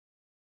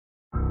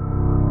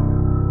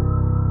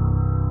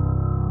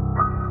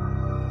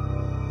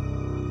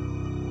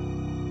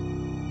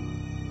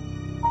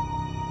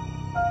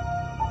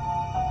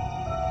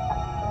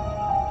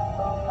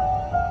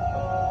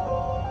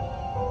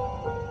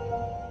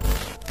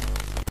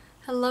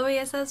Hello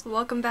bellezas,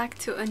 welcome back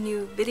to a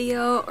new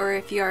video, or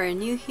if you are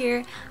new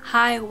here,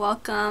 hi,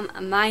 welcome.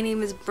 My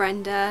name is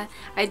Brenda.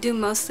 I do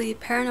mostly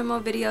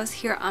paranormal videos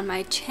here on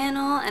my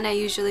channel, and I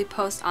usually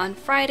post on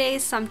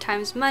Fridays,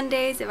 sometimes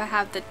Mondays if I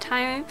have the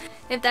time.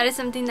 If that is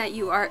something that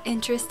you are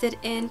interested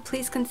in,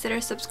 please consider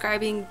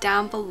subscribing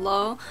down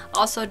below.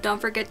 Also, don't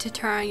forget to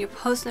turn on your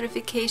post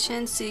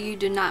notifications so you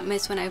do not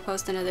miss when I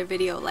post another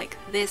video like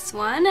this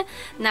one.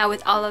 Now,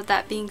 with all of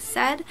that being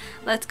said,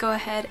 let's go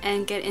ahead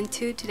and get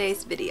into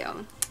today's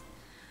video.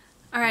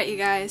 Alright you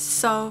guys,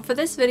 so for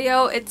this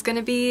video, it's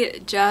gonna be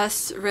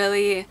just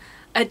really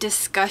a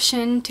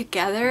discussion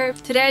together.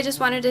 Today I just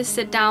wanted to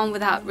sit down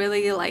without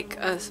really like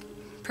a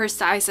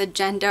precise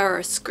agenda or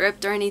a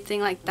script or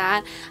anything like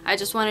that. I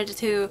just wanted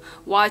to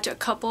watch a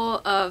couple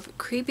of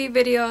creepy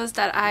videos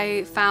that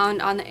I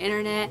found on the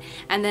internet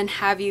and then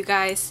have you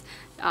guys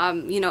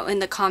you know, in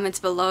the comments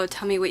below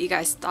tell me what you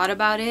guys thought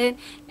about it.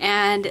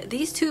 And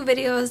these two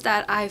videos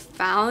that I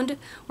found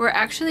were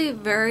actually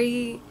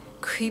very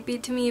creepy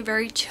to me,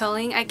 very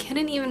chilling. I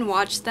couldn't even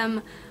watch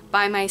them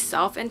by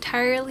myself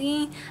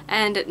entirely,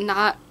 and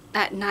not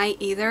at night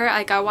either.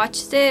 Like, I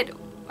watched it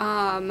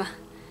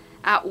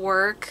at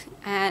work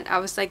and I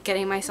was like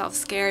getting myself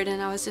scared, and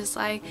I was just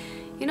like,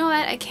 you know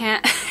what, I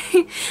can't.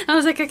 I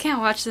was like, I can't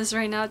watch this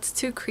right now, it's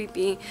too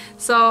creepy.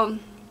 So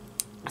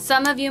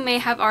some of you may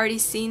have already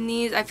seen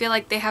these. I feel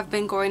like they have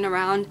been going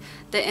around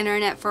the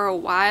internet for a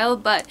while,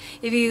 but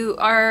if you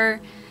are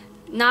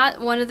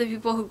not one of the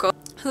people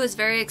who is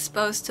very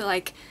exposed to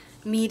like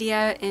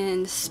media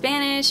in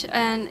Spanish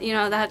and you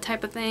know that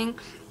type of thing,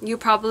 you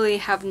probably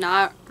have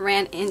not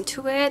ran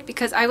into it,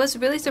 because I was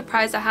really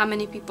surprised at how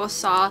many people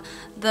saw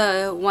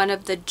the one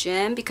of the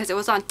gym, because it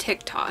was on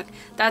TikTok.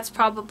 That's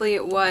probably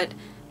what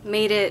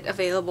made it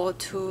available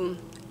to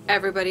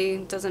everybody.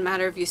 Doesn't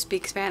matter if you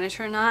speak Spanish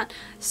or not.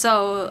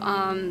 So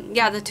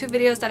yeah, the two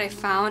videos that I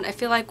found, I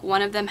feel like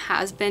one of them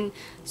has been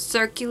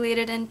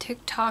circulated in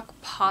TikTok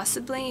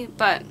possibly,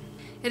 but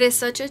it is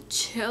such a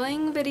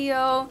chilling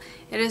video.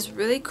 It is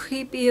really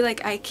creepy.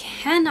 Like, I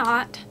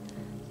cannot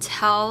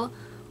tell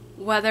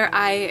whether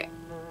I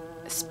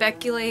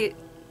speculate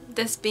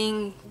this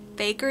being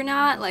fake or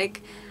not.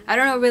 Like, I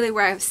don't know really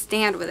where I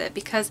stand with it,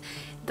 because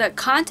the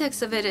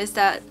context of it is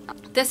that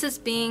this is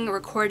being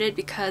recorded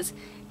because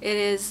it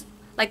is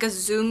like a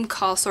Zoom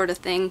call sort of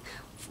thing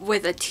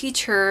with a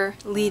teacher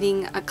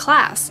leading a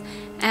class,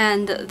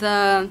 and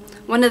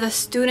one of the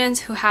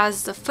students who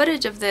has the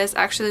footage of this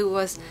actually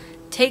was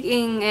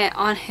taking it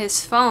on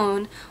his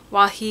phone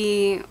while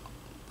he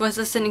was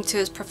listening to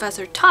his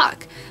professor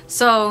talk.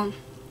 So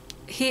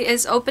he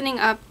is opening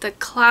up the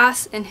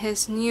class in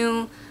his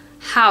new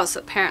house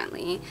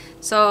apparently.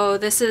 So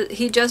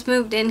he just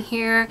moved in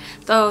here.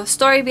 The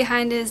story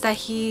behind it is that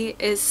he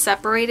is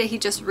separated. He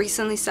just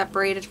recently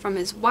separated from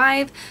his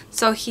wife,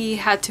 so he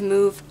had to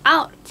move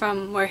out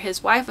from where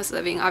his wife was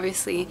living,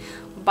 obviously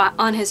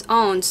on his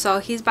own. So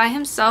he's by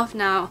himself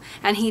now,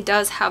 and he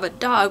does have a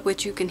dog,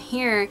 which you can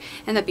hear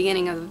in the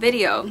beginning of the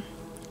video.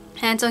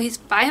 And so he's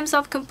by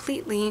himself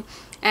completely,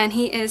 and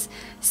he is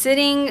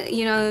sitting,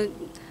 you know,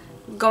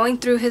 going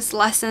through his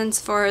lessons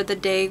for the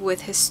day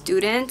with his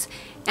students.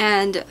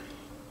 And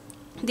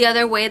the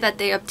other way that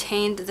they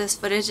obtained this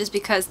footage is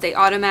because they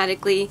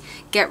automatically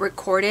get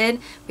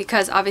recorded,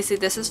 because obviously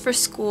this is for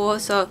school.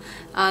 So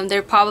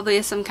there probably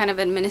is some kind of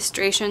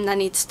administration that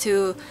needs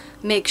to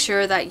make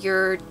sure that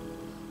you're,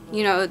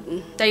 you know,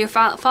 that you're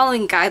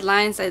following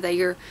guidelines, that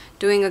you're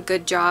doing a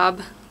good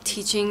job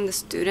teaching the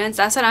students.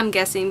 That's what I'm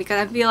guessing, because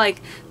I feel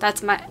like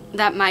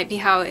that might be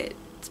how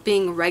it's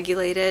being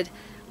regulated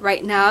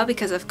right now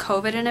because of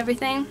COVID and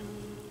everything.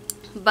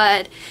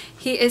 But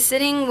he is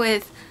sitting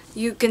with,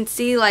 you can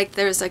see like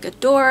there's like a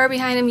door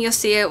behind him. You'll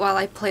see it while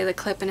I play the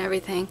clip and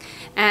everything.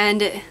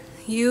 And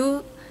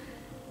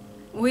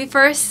we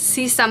first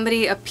see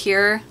somebody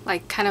appear,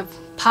 like kind of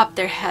pop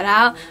their head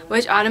out,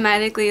 which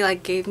automatically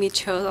like gave me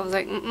chills. I was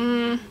like,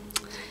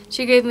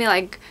 she gave me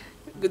like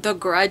the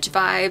Grudge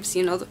vibes,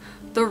 you know,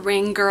 the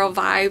Ring Girl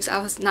vibes. I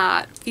was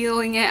not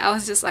feeling it. I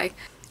was just like,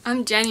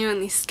 I'm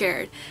genuinely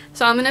scared.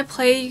 So I'm gonna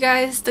play you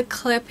guys the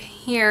clip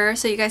here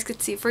so you guys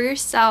could see for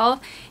yourself.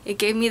 It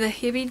gave me the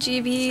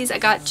heebie-jeebies. I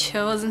got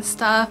chills and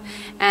stuff,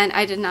 and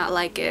I did not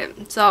like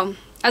it. So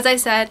as I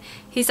said,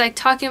 he's like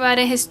talking about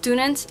it. His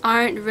students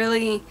aren't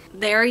really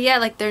there yet.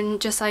 Like, they're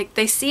just like,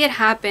 they see it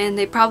happen.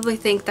 They probably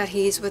think that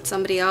he's with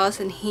somebody else,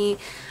 and he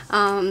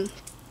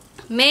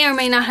may or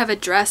may not have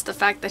addressed the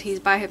fact that he's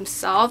by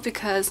himself,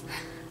 because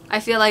I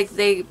feel like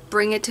they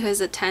bring it to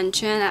his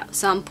attention at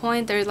some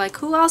point. They're like,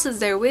 who else is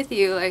there with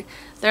you? Like,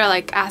 they're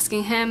like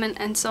asking him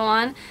and so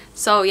on.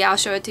 So yeah, I'll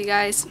show it to you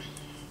guys.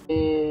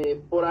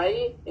 Por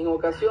ahí, en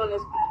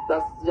ocasiones,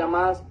 las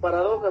llamadas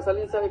paradojas.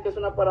 ¿Alguien sabe qué es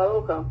una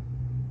paradoja?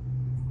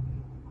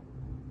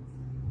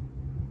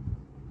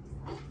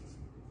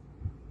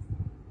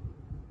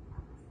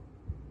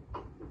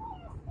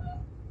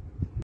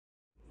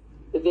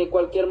 De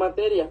cualquier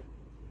materia.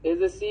 Es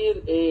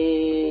decir,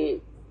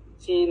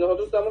 si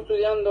nosotros estamos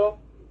estudiando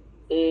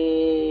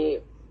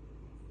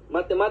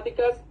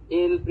Matemáticas,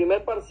 el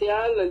primer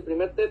parcial, el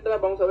primer tetra,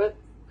 vamos a ver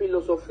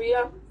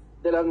filosofía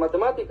de las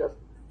matemáticas,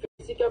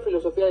 física,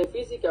 filosofía de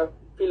física,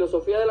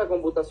 filosofía de la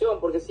computación,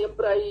 porque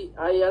siempre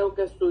hay algo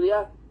que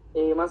estudiar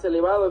más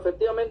elevado.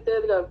 Efectivamente,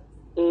 Edgar,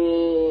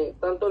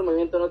 tanto el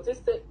movimiento no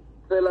existe,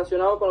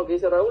 relacionado con lo que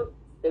dice Raúl,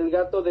 el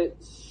gato de...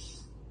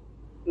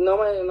 No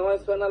me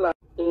suena la...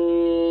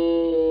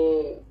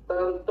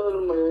 tanto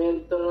el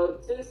movimiento no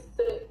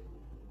existe,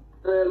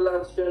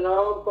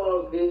 relacionado con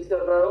lo que dice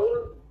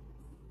Raúl,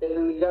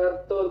 el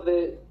gato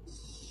de...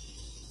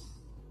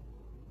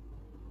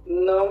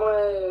 No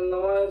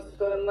me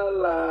suena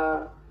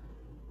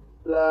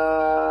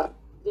la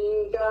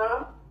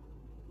chinga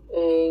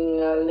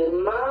en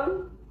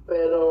alemán,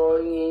 pero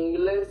en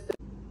inglés...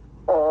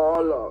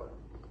 Hola.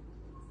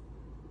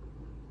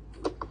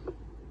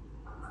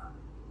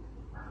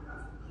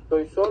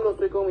 Estoy solo,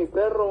 estoy con mi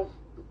perro.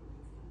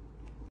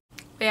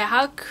 Yeah,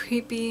 how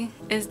creepy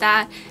is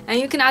that? And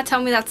you cannot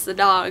tell me that's the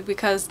dog,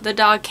 because the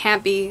dog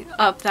can't be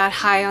up that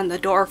high on the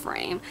door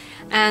frame.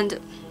 And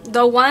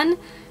the one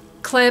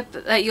clip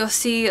that you'll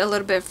see a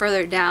little bit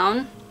further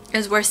down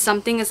is where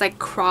something is like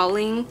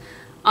crawling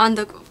on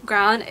the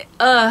ground.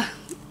 I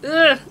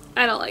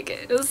don't like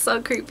it. It was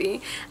so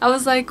creepy. I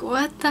was like,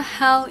 what the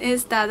hell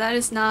is that? That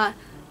is not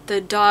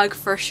the dog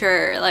for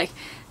sure. Like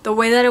the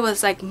way that it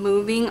was like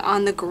moving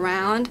on the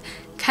ground,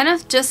 kind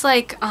of just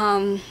like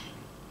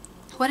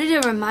what did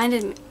it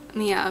remind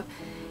me of?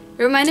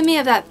 It reminded me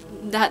of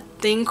that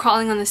thing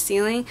crawling on the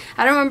ceiling.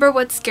 I don't remember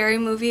what scary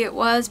movie it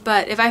was,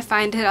 but if I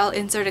find it, I'll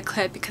insert a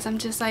clip, because I'm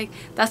just like,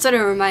 that's what it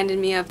reminded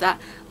me of, that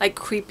like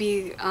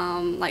creepy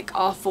like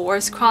all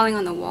fours crawling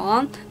on the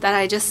wall, that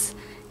I just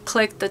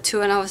clicked the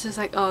two and I was just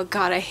like, oh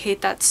god, I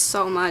hate that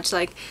so much.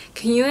 Like,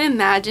 can you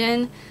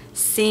imagine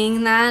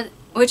seeing that?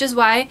 Which is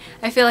why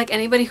I feel like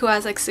anybody who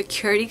has like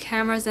security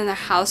cameras in their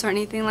house or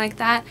anything like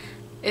that,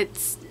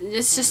 it's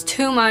just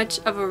too much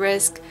of a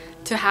risk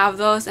to have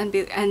those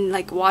and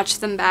like watch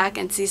them back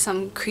and see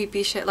some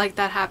creepy shit like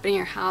that happen in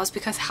your house.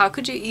 Because how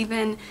could you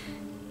even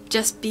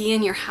just be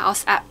in your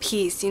house at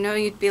peace? You know,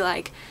 you'd be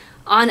like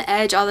on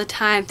edge all the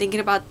time thinking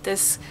about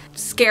this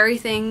scary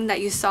thing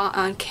that you saw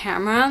on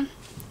camera.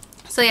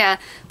 So yeah,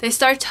 they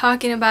start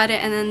talking about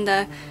it, and then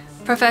the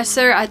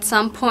professor, at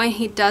some point,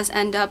 he does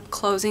end up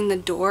closing the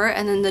door,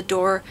 and then the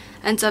door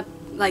ends up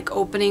like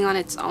opening on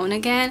its own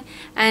again,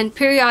 and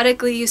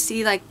periodically you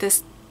see like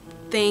this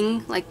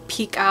thing like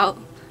peek out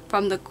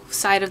from the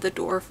side of the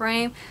door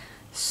frame.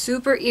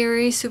 Super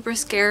eerie, super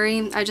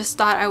scary. I just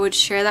thought I would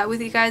share that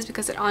with you guys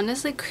because it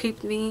honestly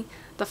creeped me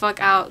the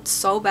fuck out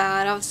so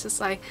bad. I was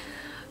just like,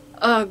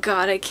 oh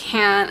god, I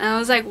can't. And I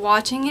was like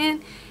watching it,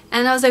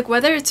 and I was like,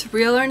 whether it's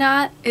real or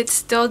not, it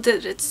still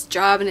did its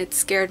job and it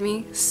scared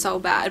me so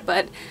bad.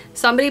 But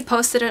somebody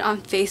posted it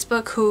on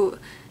Facebook who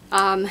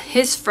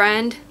his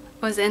friend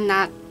was in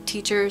that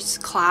teacher's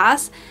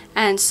class,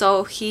 and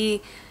so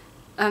he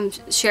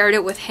shared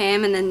it with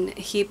him, and then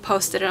he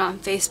posted it on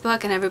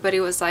Facebook, and everybody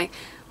was like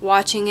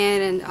watching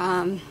it,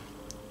 and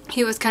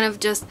he was kind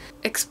of just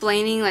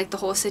explaining like the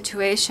whole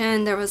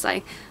situation. There was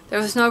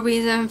no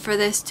reason for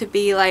this to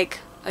be like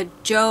a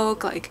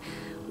joke. Like,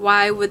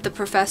 why would the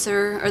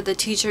professor or the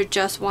teacher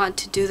just want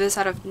to do this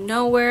out of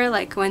nowhere,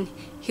 like when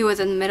he was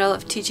in the middle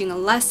of teaching a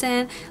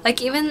lesson?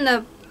 Like, even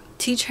the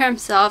teacher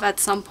himself, at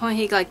some point,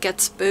 he like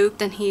gets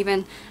spooked, and he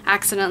even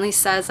accidentally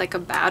says like a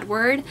bad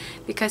word,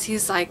 because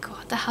he's like,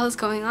 what the hell is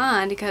going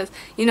on? Because,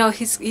 you know,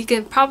 he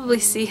can probably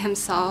see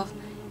himself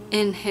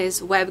in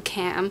his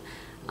webcam.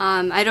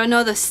 I don't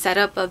know the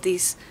setup of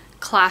these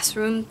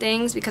classroom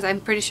things, because I'm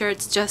pretty sure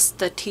it's just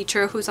the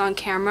teacher who's on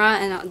camera,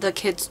 and the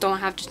kids don't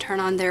have to turn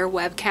on their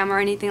webcam or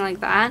anything like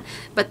that,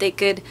 but they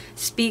could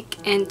speak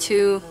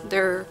into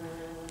their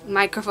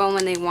microphone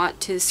when they want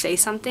to say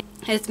something.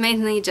 It's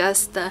mainly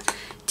just the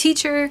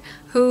teacher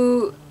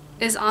who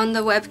is on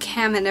the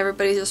webcam, and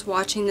everybody's just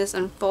watching this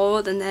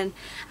unfold. And then,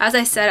 as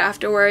I said,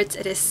 afterwards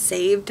it is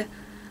saved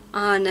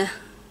on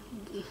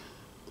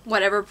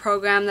whatever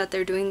program that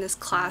they're doing this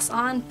class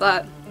on.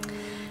 But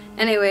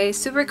anyway,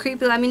 super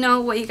creepy. Let me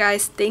know what you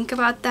guys think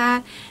about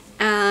that,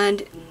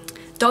 and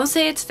don't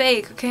say it's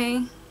fake,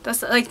 okay?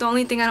 That's like the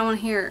only thing I don't want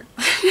to hear.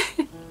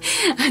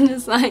 I'm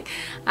just like,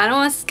 I don't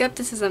want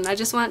skepticism. I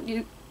just want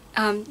you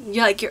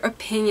like your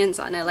opinions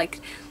on it. Like,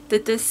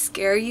 did this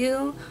scare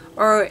you?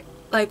 Or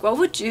like, what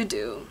would you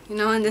do, you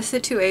know, in this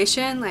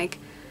situation? Like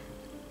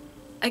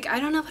I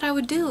don't know what I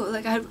would do.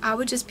 Like, I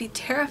would just be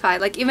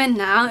terrified. Like, even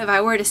now, if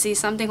I were to see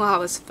something while I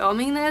was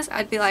filming this,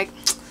 I'd be like,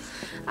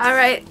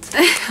 alright,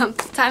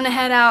 time to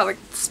head out. Like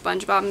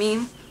SpongeBob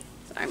meme.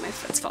 Sorry, my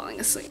foot's falling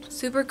asleep.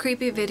 Super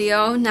creepy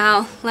video.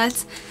 Now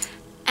let's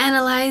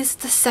analyze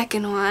the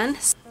second one.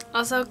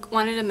 Also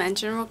wanted to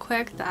mention real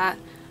quick that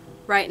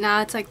right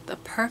now it's like the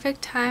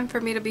perfect time for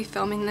me to be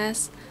filming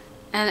this,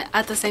 and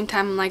at the same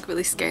time I'm like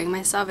really scaring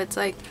myself. It's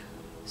like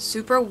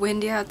super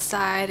windy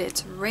outside,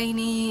 it's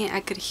rainy,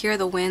 I could hear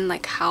the wind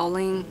like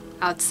howling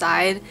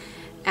outside,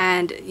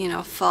 and you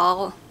know,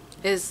 fall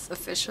is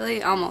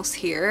officially almost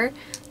here.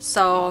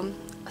 So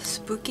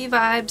spooky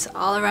vibes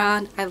all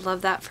around. I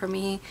love that for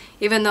me,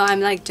 even though I'm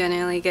like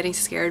genuinely getting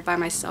scared by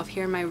myself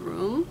here in my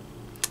room.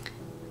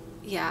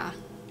 Yeah,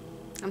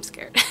 I'm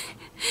scared.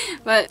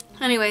 But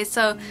anyway,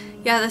 so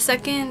yeah, the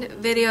second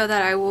video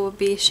that I will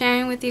be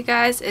sharing with you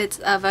guys, it's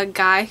of a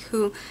guy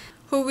who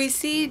we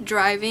see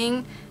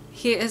driving.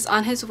 He is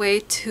on his way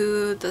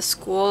to the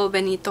school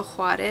Benito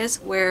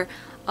Juarez, where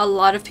a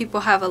lot of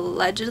people have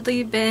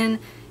allegedly been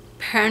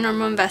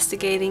paranormal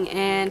investigating,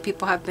 and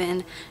people have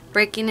been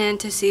breaking in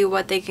to see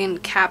what they can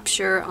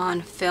capture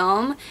on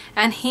film.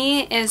 And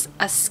he is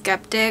a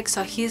skeptic,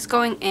 so he's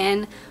going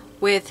in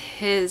with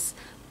his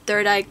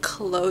third eye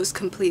closed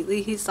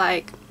completely. He's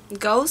like,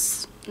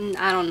 ghosts?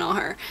 I don't know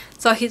her.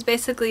 So he's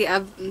basically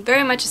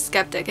very much a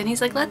skeptic, and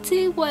he's like, let's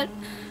see what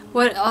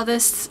all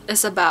this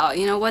is about,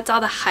 you know, what's all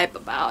the hype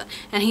about.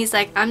 And he's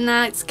like, I'm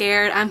not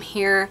scared, I'm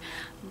here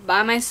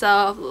by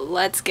myself,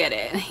 let's get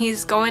it. And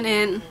he's going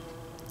in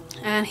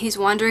and he's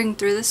wandering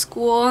through the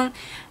school,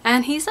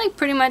 and he's like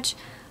pretty much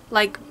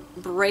like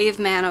brave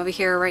man over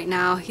here right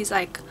now. He's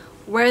like,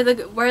 where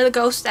the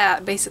ghost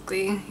at,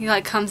 basically. He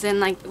like comes in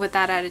like with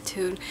that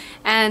attitude,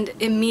 and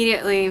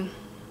immediately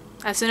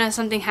as soon as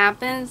something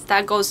happens,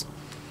 that goes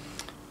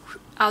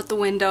out the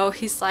window.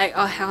 He's like,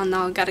 oh hell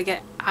no, gotta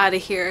get out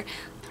of here.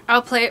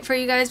 I'll play it for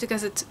you guys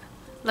because it's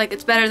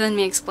better than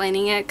me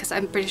explaining it, because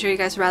I'm pretty sure you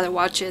guys would rather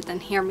watch it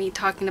than hear me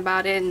talking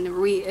about it and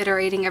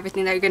reiterating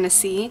everything that you're gonna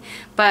see.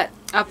 But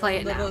I'll play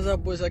it now.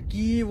 Pues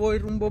aquí voy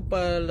rumbo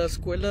para la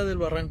escuela del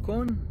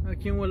Barrancón,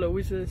 aquí en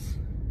Huelahuises.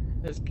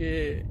 Es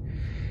que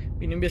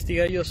vine a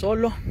investigar yo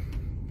solo.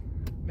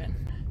 Ven.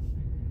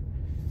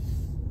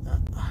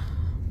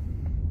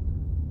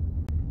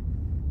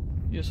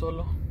 Yo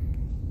solo.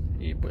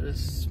 Y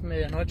pues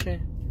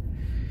medianoche.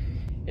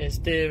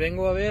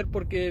 Vengo a ver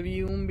porque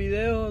vi un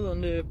video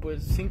donde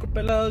pues 5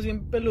 pelados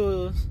bien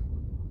peludos.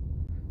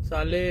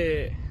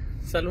 Sale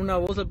una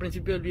voz al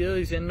principio del video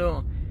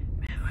diciendo,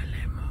 me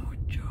duele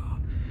mucho.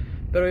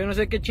 Pero yo no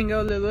sé qué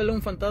chingados le duele a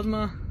un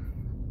fantasma.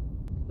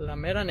 La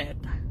mera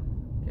neta.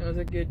 Yo no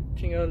sé qué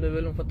chingados le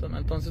duele a un fantasma.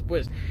 Entonces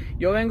pues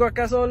yo vengo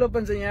acá solo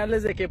para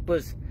enseñarles de que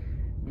pues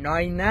no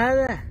hay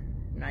nada.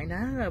 No hay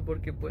nada,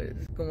 porque pues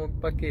como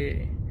para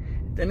que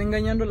estén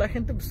engañando a la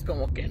gente, pues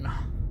como que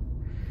no.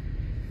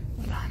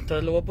 Bueno,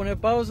 entonces le voy a poner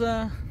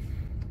pausa,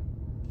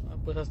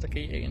 pues hasta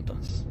que llegue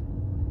entonces.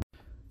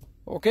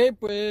 Ok,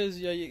 pues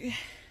ya llegué.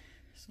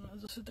 Son las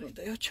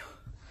 12:38.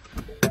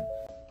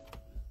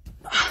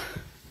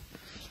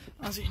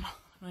 Ah, sí,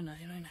 no hay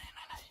nadie.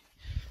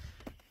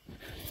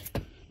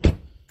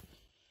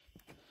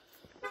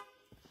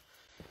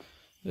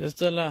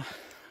 Esta es la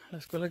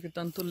escuela que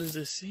tanto les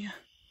decía.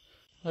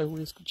 Ay,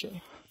 voy a escuchar.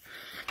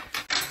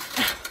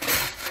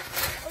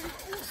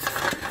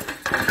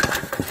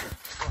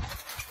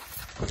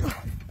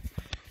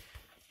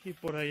 Y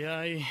por allá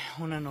hay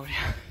una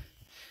novia.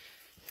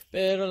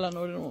 Pero la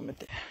novia no me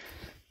mete.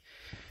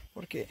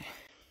 Porque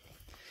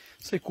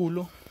se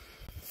culo.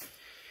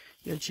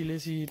 Y al chile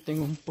sí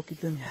tengo un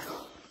poquito de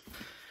miedo.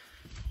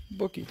 Un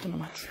poquito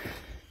nomás.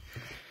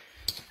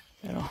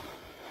 Pero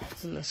esta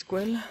es la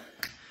escuela.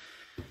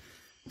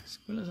 La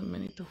escuela San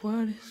Benito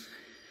Juárez.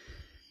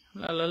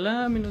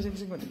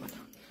 1954.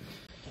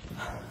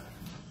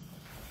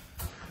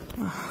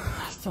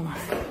 Esta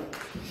madre.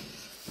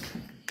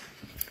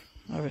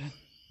 A ver,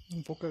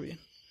 enfoca bien.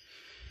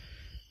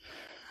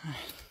 Ahí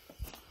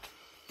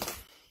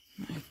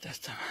está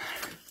esta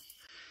madre.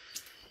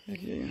 Y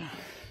aquí hay una.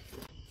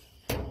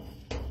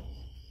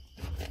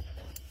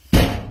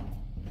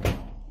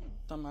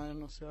 Esta madre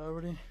no se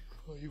abre.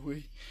 Ay,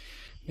 güey,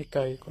 me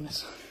cagué con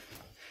eso.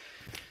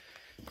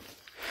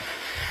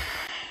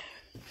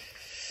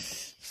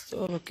 Es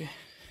todo lo que...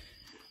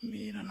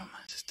 Mira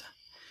nomás, esta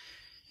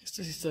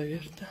sí está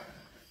abierta.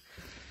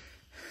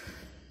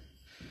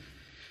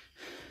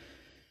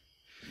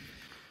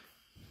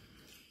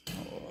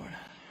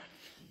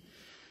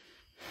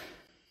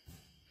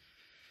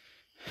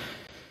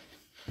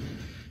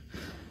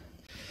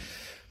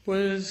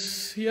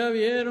 Pues ya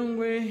vieron,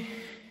 güey.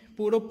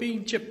 Puro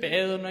pinche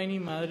pedo, no hay ni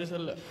madres a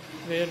la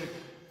ver.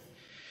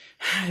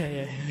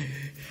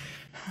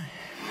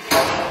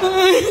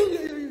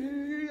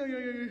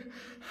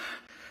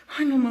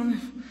 Ay, no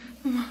mames.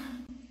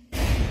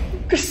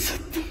 ¿Qué es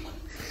esto?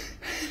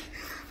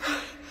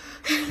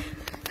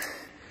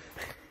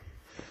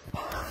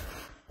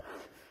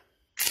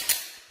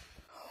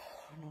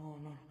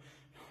 No.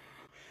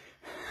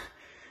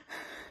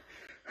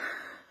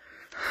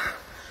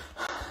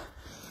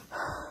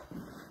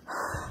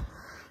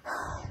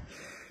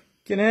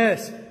 ¿Quién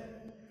es?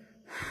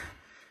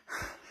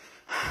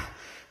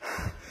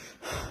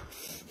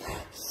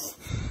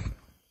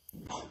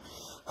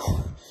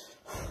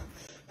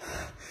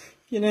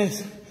 ¿Quién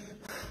es?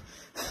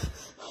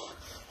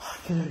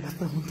 ¿Qué le hagas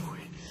pregunto,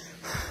 güey?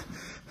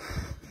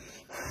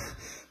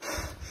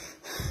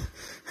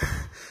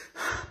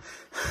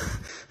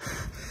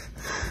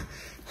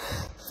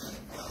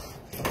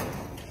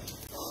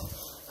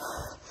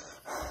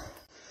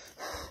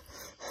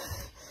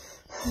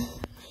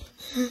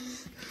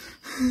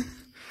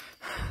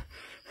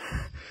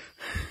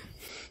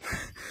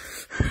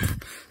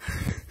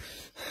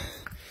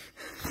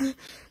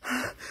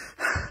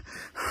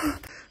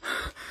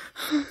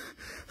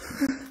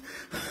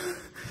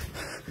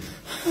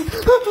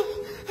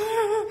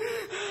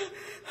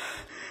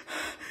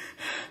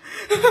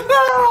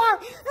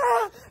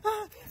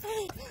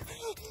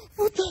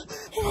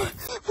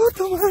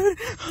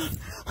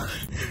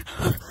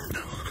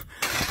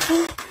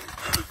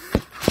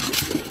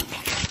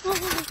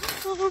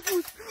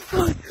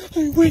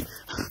 Wait.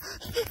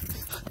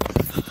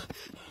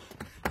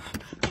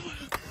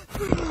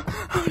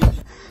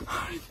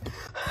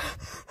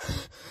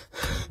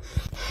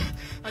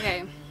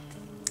 Okay,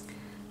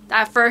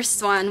 that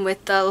first one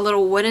with the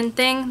little wooden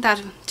thing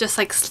that just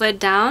like slid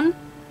down,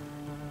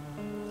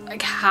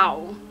 like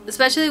how?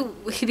 Especially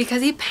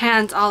because he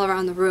pans all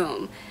around the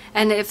room,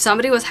 and if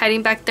somebody was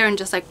hiding back there and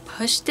just like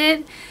pushed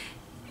it,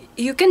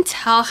 you can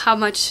tell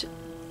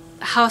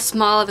how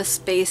small of a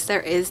space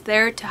there is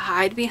there to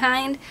hide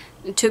behind,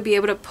 to be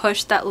able to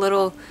push that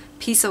little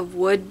piece of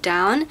wood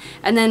down.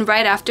 And then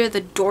right after, the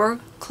door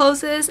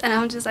closes, and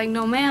I'm just like,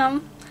 no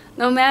ma'am,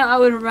 no ma'am. I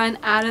would run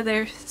out of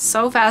there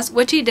so fast,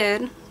 which he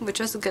did, which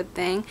was a good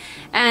thing.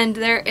 And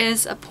there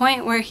is a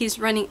point where he's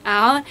running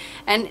out,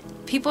 and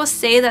people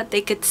say that they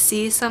could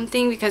see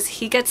something because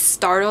he gets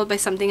startled by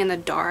something in the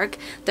dark.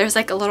 There's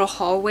like a little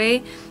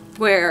hallway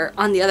where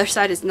on the other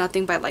side is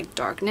nothing but like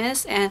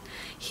darkness, and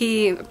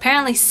he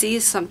apparently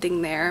sees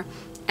something there.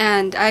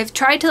 And I've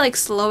tried to like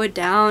slow it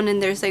down,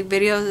 and there's like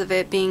videos of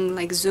it being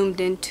like zoomed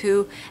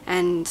into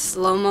and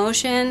slow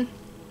motioned,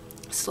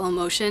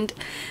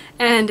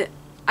 and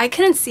I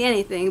couldn't see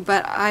anything,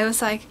 but I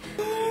was like,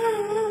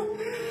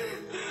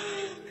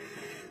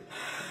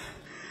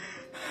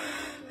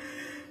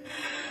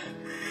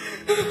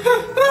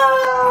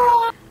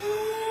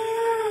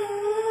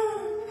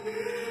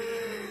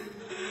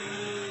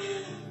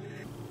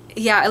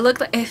 yeah,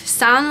 it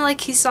sounded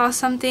like he saw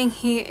something.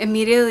 He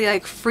immediately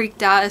like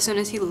freaked out as soon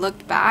as he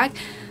looked back,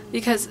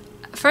 because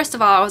first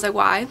of all, I was like,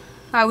 why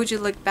would you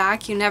look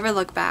back? You never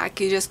look back,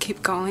 you just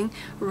keep going,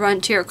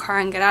 run to your car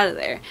and get out of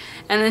there.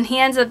 And then he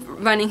ends up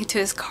running to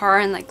his car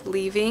and like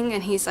leaving,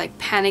 and he's like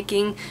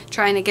panicking,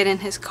 trying to get in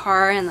his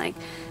car, and like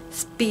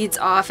speeds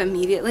off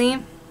immediately.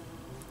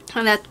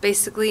 And that's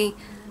basically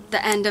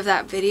the end of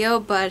that video.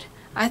 But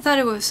I thought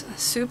it was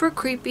super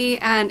creepy,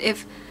 and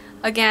if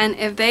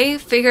they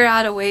figured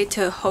out a way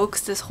to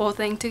hoax this whole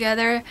thing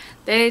together,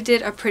 they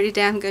did a pretty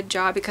damn good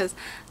job, because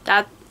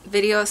that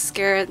video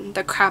scared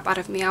the crap out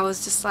of me. I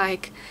was just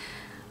like,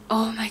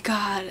 oh my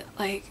god.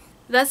 Like,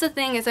 that's the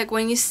thing, is like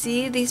when you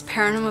see these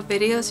paranormal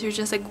videos, you're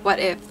just like, what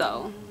if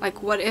though?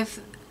 Like, what if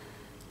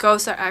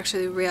ghosts are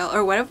actually real?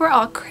 Or what if we're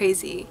all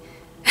crazy?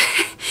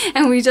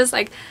 And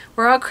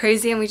we're all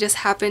crazy, and we just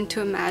happen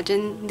to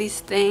imagine these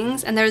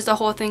things. And there's the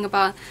whole thing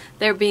about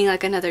there being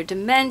like another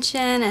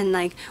dimension, and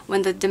like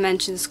when the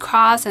dimensions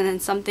cross and then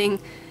something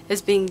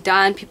is being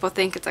done, people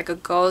think it's like a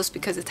ghost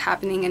because it's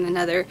happening in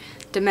another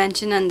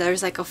dimension. And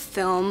there's like a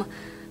film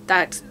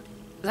that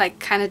like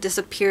kind of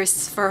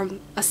disappears for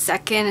a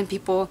second, and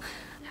people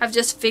have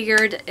just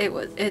figured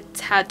it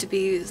had to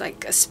be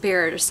like a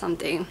spirit or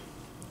something.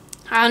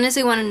 I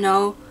honestly want to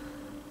know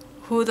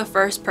who the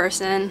first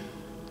person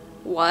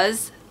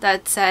was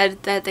that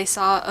said that they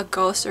saw a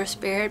ghost or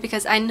spirit,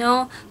 because I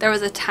know there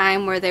was a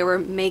time where they were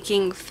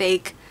making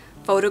fake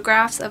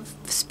photographs of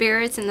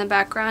spirits in the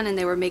background, and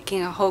they were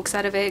making a hoax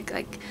out of it,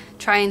 like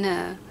trying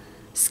to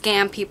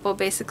scam people,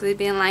 basically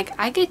being like,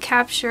 I could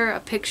capture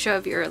a picture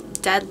of your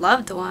dead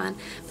loved one,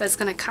 but it's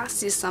gonna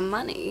cost you some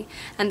money.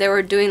 And they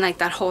were doing like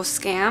that whole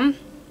scam.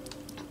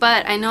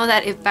 But I know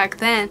that if back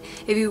then,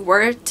 if you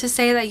were to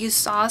say that you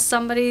saw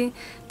somebody,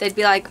 they'd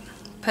be like,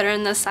 put her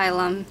in the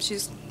asylum,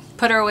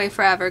 put her away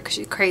forever because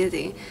she's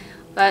crazy.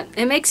 But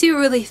it makes you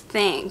really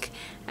think,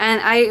 and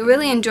I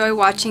really enjoy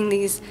watching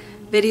these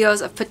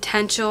videos of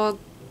potential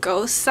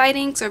ghost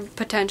sightings or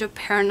potential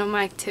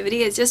paranormal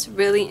activity. It's just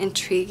really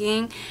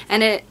intriguing,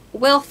 and it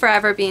will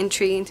forever be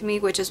intriguing to me,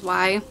 which is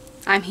why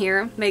I'm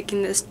here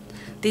making these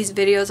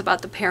videos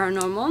about the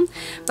paranormal.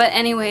 But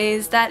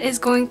anyways, that is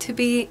going to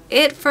be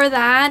it for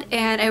that,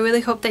 and I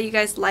really hope that you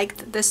guys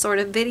liked this sort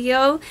of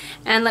video,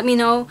 and let me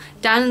know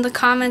down in the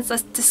comments.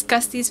 Let's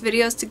discuss these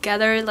videos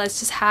together. Let's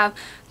just have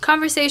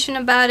conversation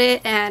about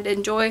it and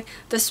enjoy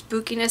the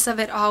spookiness of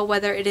it all,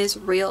 whether it is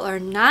real or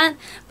not.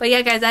 But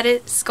yeah guys, that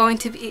is going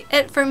to be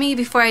it for me.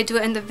 Before I do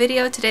end the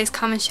video, today's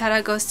comment shout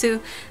out goes to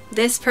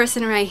this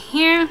person right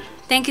here.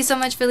 Thank you so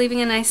much for leaving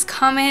a nice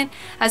comment.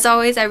 As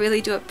always, I really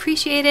do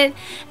appreciate it.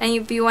 And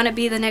if you want to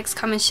be the next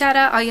comment shout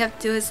out, all you have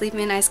to do is leave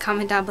me a nice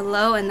comment down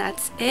below, and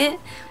that's it.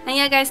 And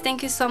yeah guys,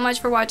 thank you so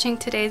much for watching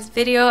today's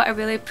video. I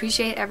really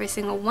appreciate every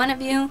single one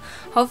of you.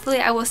 Hopefully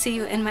I will see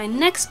you in my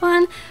next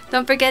one.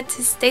 Don't forget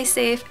to stay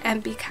safe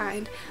and be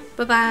kind.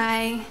 Bye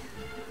bye.